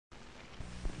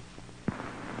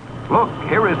Look,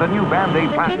 here is the new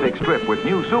Band-Aid plastic strip with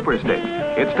new Super Stick.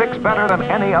 It sticks better than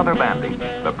any other Band-Aid.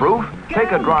 The proof?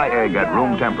 Take a dry egg at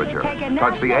room temperature.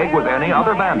 Touch the egg with any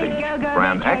other Band-Aid.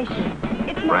 Brand X,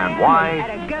 Brand Y,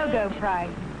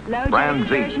 Brand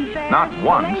Z. Not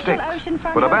one sticks.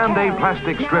 But a Band-Aid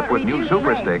plastic strip with new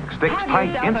Super Stick sticks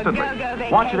tight instantly.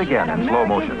 Watch it again in slow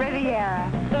motion.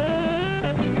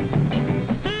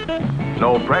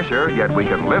 No pressure, yet we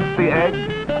can lift the egg,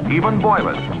 even boil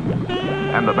it.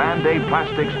 And the Band-Aid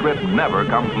plastic strip never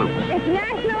comes loose.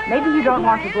 Maybe you don't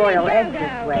want to boil eggs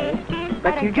this way,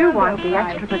 but you do want the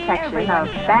extra protection of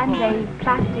Band-Aid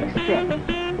plastic strip.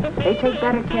 They take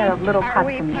better care of little cuts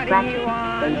and scratches.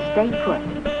 They stay put.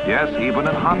 Yes, even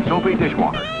in hot, soapy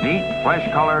dishwater. Neat,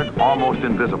 flesh-colored, almost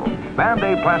invisible.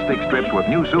 Band-Aid plastic strips with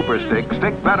new Super Stick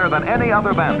stick better than any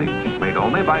other Band-Aid. Made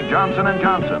only by Johnson &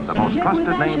 Johnson, the most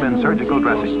trusted name in surgical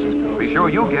dressings. Be sure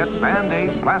you get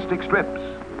Band-Aid plastic strips.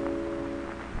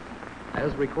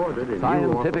 As recorded in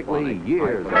scientifically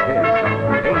years ahead,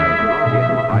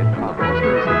 Haynes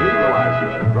composters and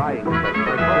utilizers drying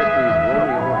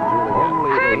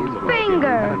Hurt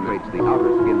finger. penetrates the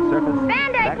outer skin surface.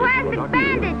 Band-Aid plastic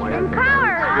bandage and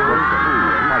collar.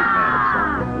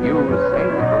 Use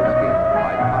Saline Skin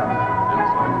by tons and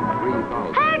some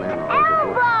 3,000 Hurt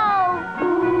elbow.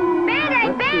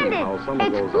 Band-Aid bandage.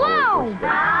 It's flow.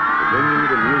 Bring you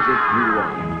the music you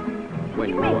want. When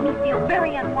you want it. Feel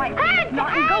very unwise. Hurt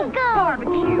Not and go ankle.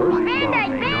 barbecue.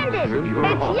 Band-Aid bandage.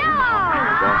 It's yellow.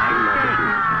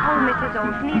 Oh, Mrs.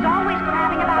 Olsen, he's always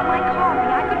crabbing about my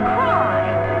coffee. I could cry.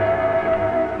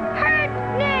 Hurt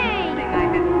knee. I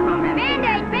didn't comment.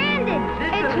 Band-Aid bandage.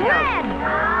 It's red.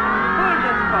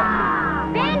 Gorgeous coffee.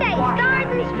 Band-Aid stars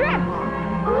and strips.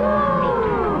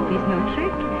 Ooh. There's no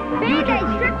trick. Band-Aid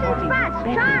strips and spots.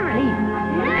 Charming.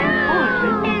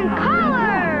 In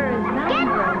colors. Get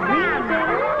some.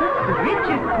 The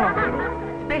richest coffee.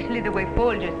 Especially the way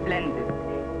Folgers blends it.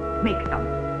 Make some.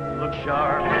 Look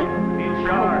sharp, feel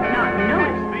sharp. Not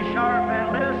notice. Be sharp and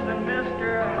listen,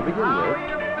 mister. To begin with,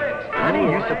 Honey,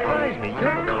 you surprised me.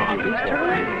 Your coffee's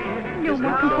terrific. You're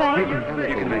welcome,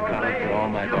 Frank. All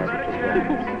my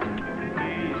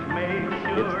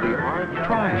it's the art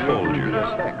Try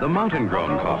Folgers, the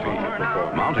mountain-grown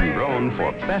coffee. Mountain-grown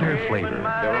for better flavor.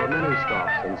 There are many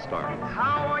stops and starts,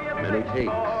 many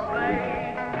takes and retakes.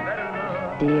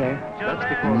 Dear, That's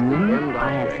because the end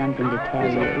I have something to tell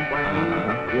is you. a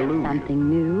flat illusion. Something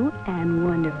new and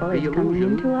wonderful The is coming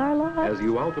illusion, into our lives. as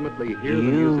you ultimately hear the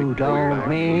music You play don't back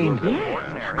mean... to your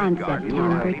Yes, on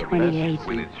September 28th.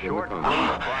 When it's short,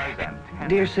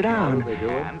 Dear, sit How do down. they do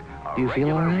it? Do you feel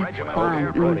all right? Fine,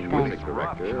 Recording thanks. music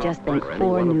director, Just think or any 4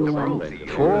 one of new the sound ones.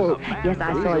 engineers 4? Yes,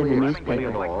 I saw it in the easily explain it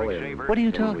newspaper. all in. What are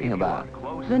you talking about?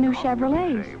 The new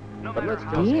Chevrolets. But let's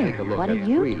just Dear, take a look what at are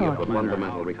you 3 of the talking about?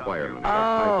 fundamental requirements.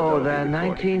 Oh, of the high-fidelity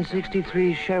recording.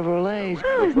 1963 Chevrolets.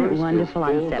 Oh, isn't it First is wonderful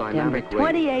on full September dynamic radio.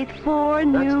 28th, 4 That's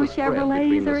new the spread Chevrolets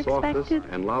between are the softest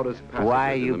expected? and loudest passages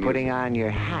Why are in you the putting music. on your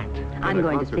hat? I'm In a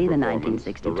going to concert see the performance,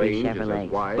 1963 range is as Chevrolets.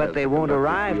 wide But as they the won't conductor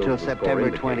arrive feels till the score September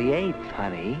indicates. 28th,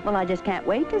 honey. Well, I just can't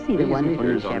wait to see the These wonderful new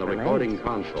meters on the recording Chevrolets.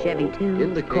 console Chevy Tubes,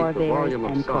 indicate the Corvairs, volume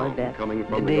of and sound Corvettes. coming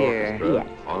from Dear. the orchestra Yes.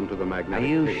 onto the Are magnetic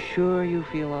you tape. sure you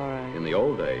feel all right? In the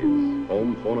old days,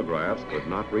 home phonographs could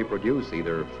not reproduce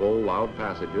either full loud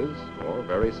passages or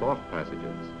very soft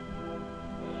passages.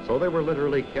 So they were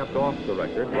literally kept off the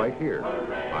record right here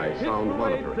by sound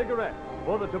monitoring. Cigarette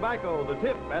for the tobacco, the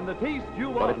tip, and the taste you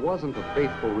But want. it wasn't a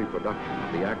faithful reproduction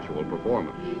of the actual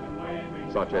performance,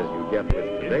 such as you get with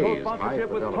In today's co-sponsorship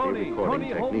with high-fidelity Tony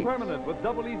recording Home techniques. Permanent with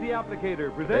double easy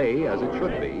applicator presents Today, as it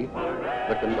should be,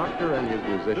 the conductor and his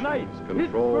Tonight, musicians Hit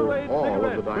control Parade all of the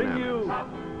Cigarettes bring dynamics,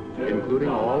 you including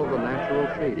all of the natural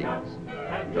shadings,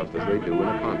 just as they do in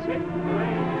a concert.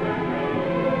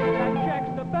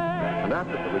 And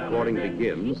after the recording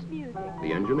begins,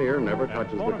 the engineer never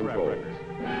touches the controls.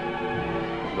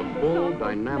 The full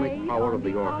dynamic power of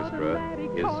the orchestra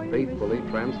is faithfully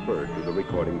transferred to the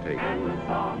recording tape.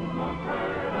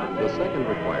 The second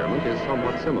requirement is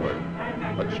somewhat similar,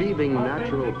 achieving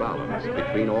natural balance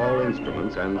between all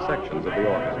instruments and sections of the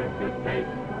orchestra.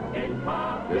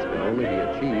 This can only be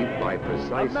achieved by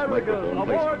precise America's microphone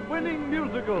placement. award-winning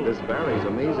musical. This varies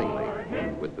amazingly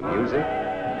with the music,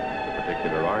 the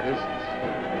particular artists,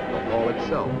 the hall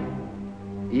itself,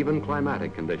 even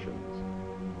climatic conditions.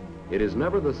 It is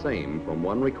never the same from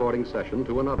one recording session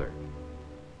to another.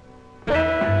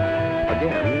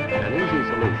 Again, an easy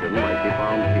solution might be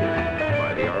found here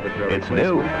by the arbitrary It's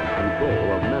placement new. and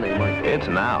control of many microphones. It's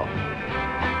now.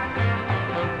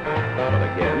 But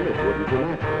again, it wouldn't be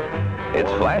natural. It's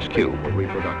or Flash Cube. faithful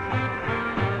reproduction.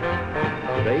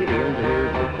 Today, the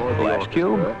engineers record Flash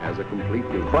Cube. As a complete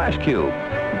unit. Flash Cube.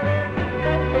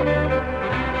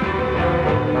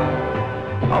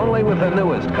 Only with the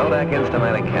newest Kodak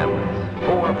Instamatic cameras.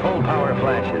 4 full-power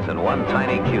flashes in one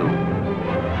tiny cube.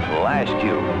 Flash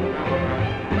Cube.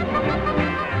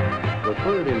 The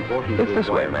third important It's this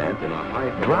way, requirement man. in a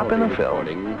high Drop in a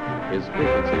fidelity film. recording is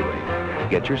frequency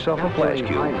range. Get yourself a Flash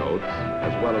Capturing high Cube. notes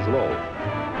as well as low.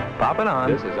 Pop it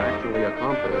on. This is actually a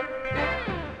comfort.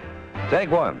 Take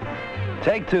 1.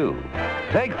 Take 2.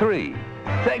 Take 3.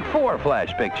 Take 4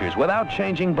 flash pictures without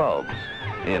changing bulbs.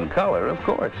 In color, of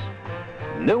course.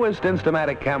 Newest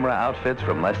Instamatic camera outfits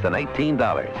from less than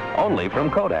 $18. Only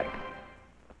from Kodak.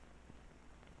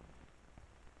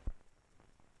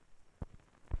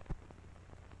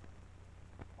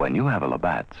 When you have a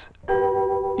Labatt's,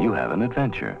 you have an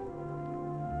adventure.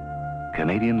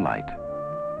 Canadian Light.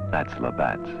 That's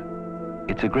Labatt's.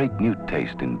 It's a great new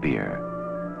taste in beer.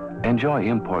 Enjoy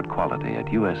import quality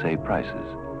at USA prices.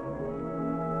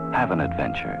 Have an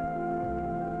adventure.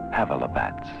 Have a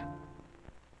Labatt's.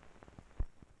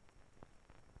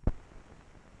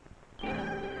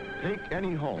 Take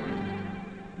any home,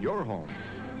 your home,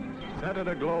 set it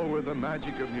aglow with the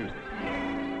magic of music.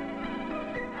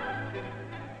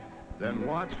 Then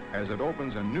watch as it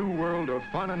opens a new world of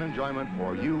fun and enjoyment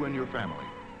for you and your family.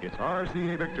 It's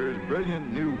RCA Victor's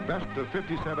brilliant new Best of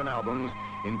 57 albums,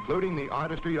 including the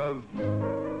artistry of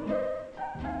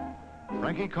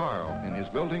Frankie Carl in his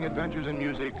building adventures in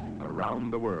music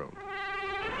around the world.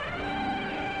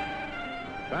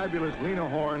 Fabulous Lena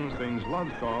Horne sings love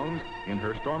songs in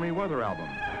her Stormy Weather album.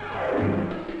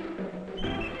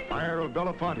 Fire of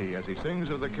Belafonte as he sings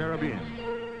of the Caribbean.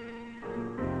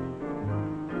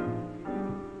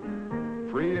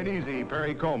 Free and Easy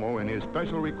Perry Como in his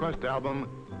special request album,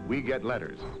 We Get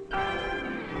Letters.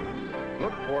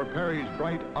 Look for Perry's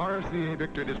bright RCA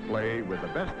Victor display with the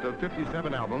Best of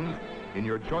 57 albums in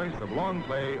your choice of long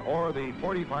play or the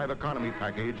 45 economy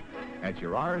package at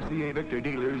your RCA Victor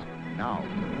dealers now.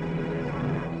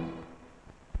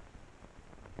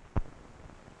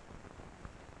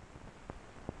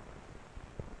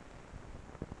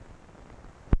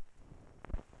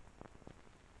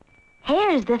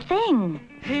 Here's the thing.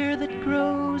 Hair that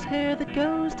grows, hair that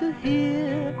goes to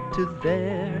here, to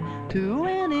there, to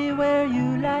anywhere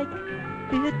you like,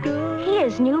 it goes.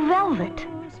 Here's New Velvet.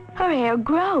 Her hair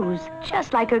grows,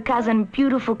 just like her cousin,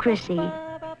 Beautiful Chrissy.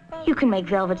 You can make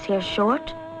Velvet's hair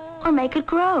short, or make it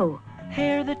grow.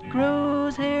 Hair that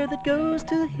grows, hair that goes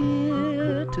to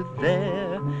here, to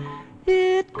there,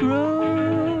 it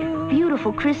grows.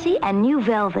 Beautiful Chrissy and New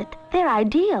Velvet, they're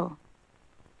ideal.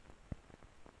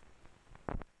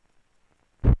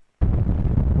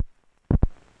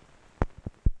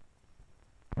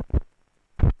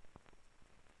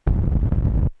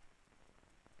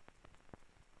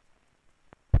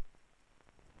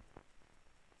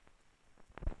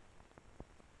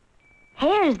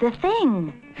 Here's the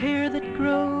thing. Hair that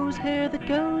grows, hair that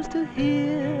goes to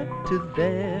here, to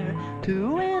there,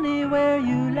 to anywhere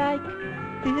you like,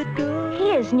 it goes.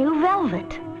 Here's New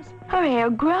Velvet. Her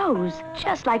hair grows,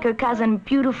 just like her cousin,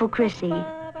 Beautiful Chrissy.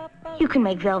 You can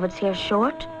make Velvet's hair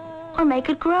short, or make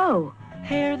it grow.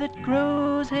 Hair that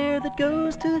grows, hair that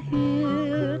goes to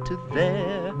here, to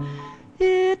there,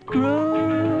 it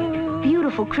grows.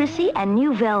 Beautiful Chrissy and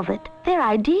New Velvet, they're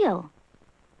ideal.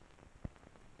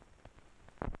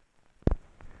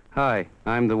 Hi,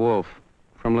 I'm the Wolf,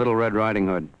 from Little Red Riding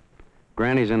Hood.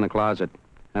 Granny's in the closet,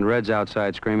 and Red's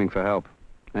outside screaming for help.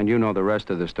 And you know the rest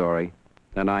of the story,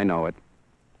 and I know it.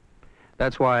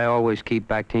 That's why I always keep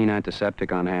Bactine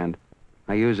antiseptic on hand.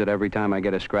 I use it every time I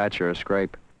get a scratch or a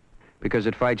scrape, because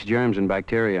it fights germs and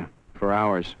bacteria for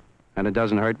hours, and it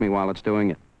doesn't hurt me while it's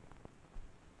doing it.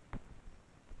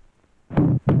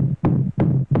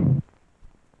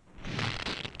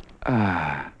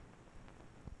 Ah.